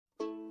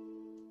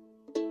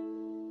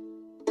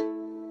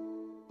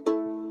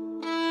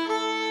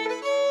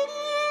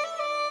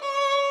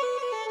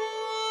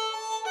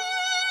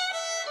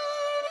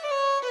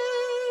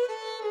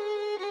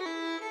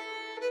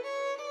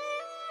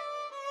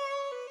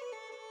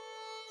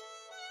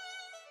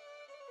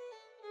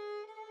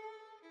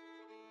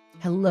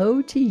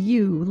Hello to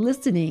you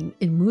listening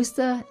in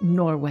Musa,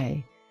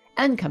 Norway,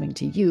 and coming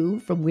to you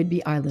from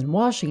Whidbey Island,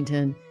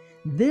 Washington.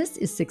 This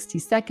is 60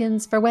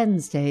 Seconds for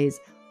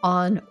Wednesdays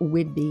on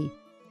Whidbey.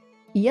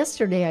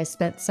 Yesterday, I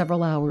spent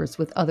several hours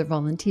with other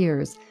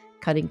volunteers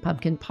cutting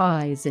pumpkin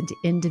pies into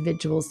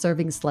individual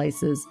serving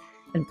slices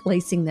and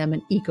placing them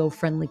in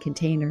eco-friendly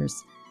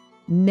containers.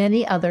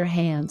 Many other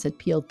hands had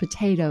peeled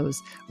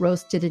potatoes,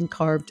 roasted and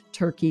carved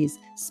turkeys,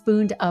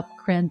 spooned up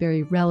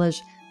cranberry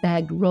relish,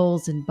 bagged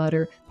rolls in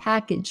butter,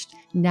 packaged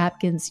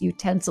napkins,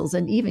 utensils,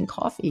 and even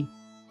coffee.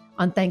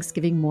 On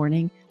Thanksgiving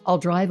morning, I'll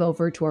drive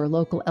over to our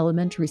local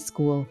elementary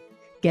school,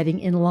 getting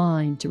in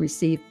line to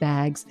receive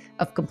bags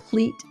of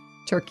complete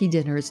turkey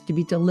dinners to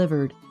be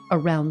delivered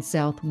around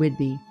South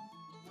Whidbey.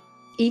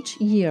 Each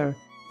year,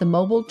 the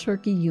mobile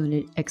turkey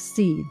unit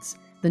exceeds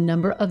the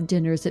number of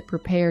dinners it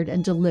prepared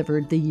and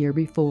delivered the year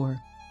before.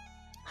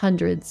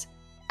 Hundreds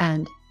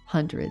and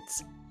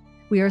hundreds.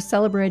 We are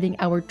celebrating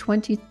our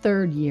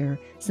 23rd year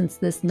since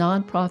this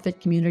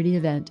nonprofit community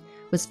event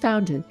was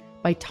founded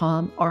by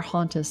Tom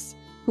Arhantis,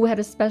 who had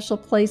a special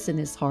place in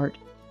his heart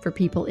for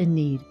people in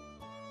need.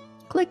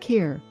 Click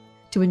here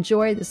to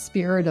enjoy the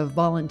spirit of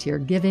volunteer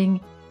giving,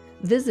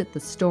 visit the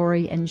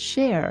story, and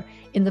share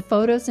in the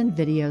photos and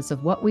videos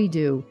of what we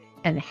do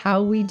and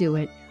how we do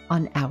it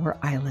on our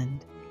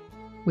island.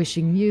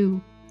 Wishing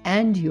you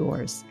and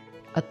yours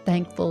a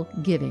thankful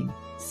giving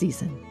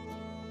season.